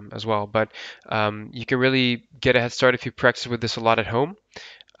as well, but you can really get a head start if you practice with this a lot at home.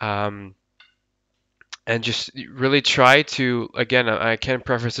 Um, and just really try to, again, I can't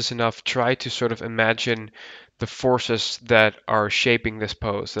preface this enough, try to sort of imagine the forces that are shaping this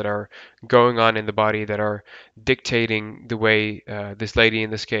pose, that are going on in the body, that are dictating the way this lady in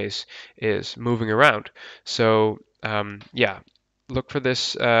this case is moving around. So, yeah, look for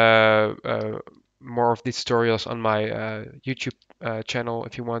this more of these tutorials on my YouTube channel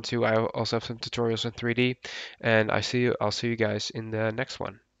if you want to. I also have some tutorials in 3D, and I'll see you guys in the next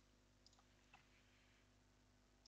one.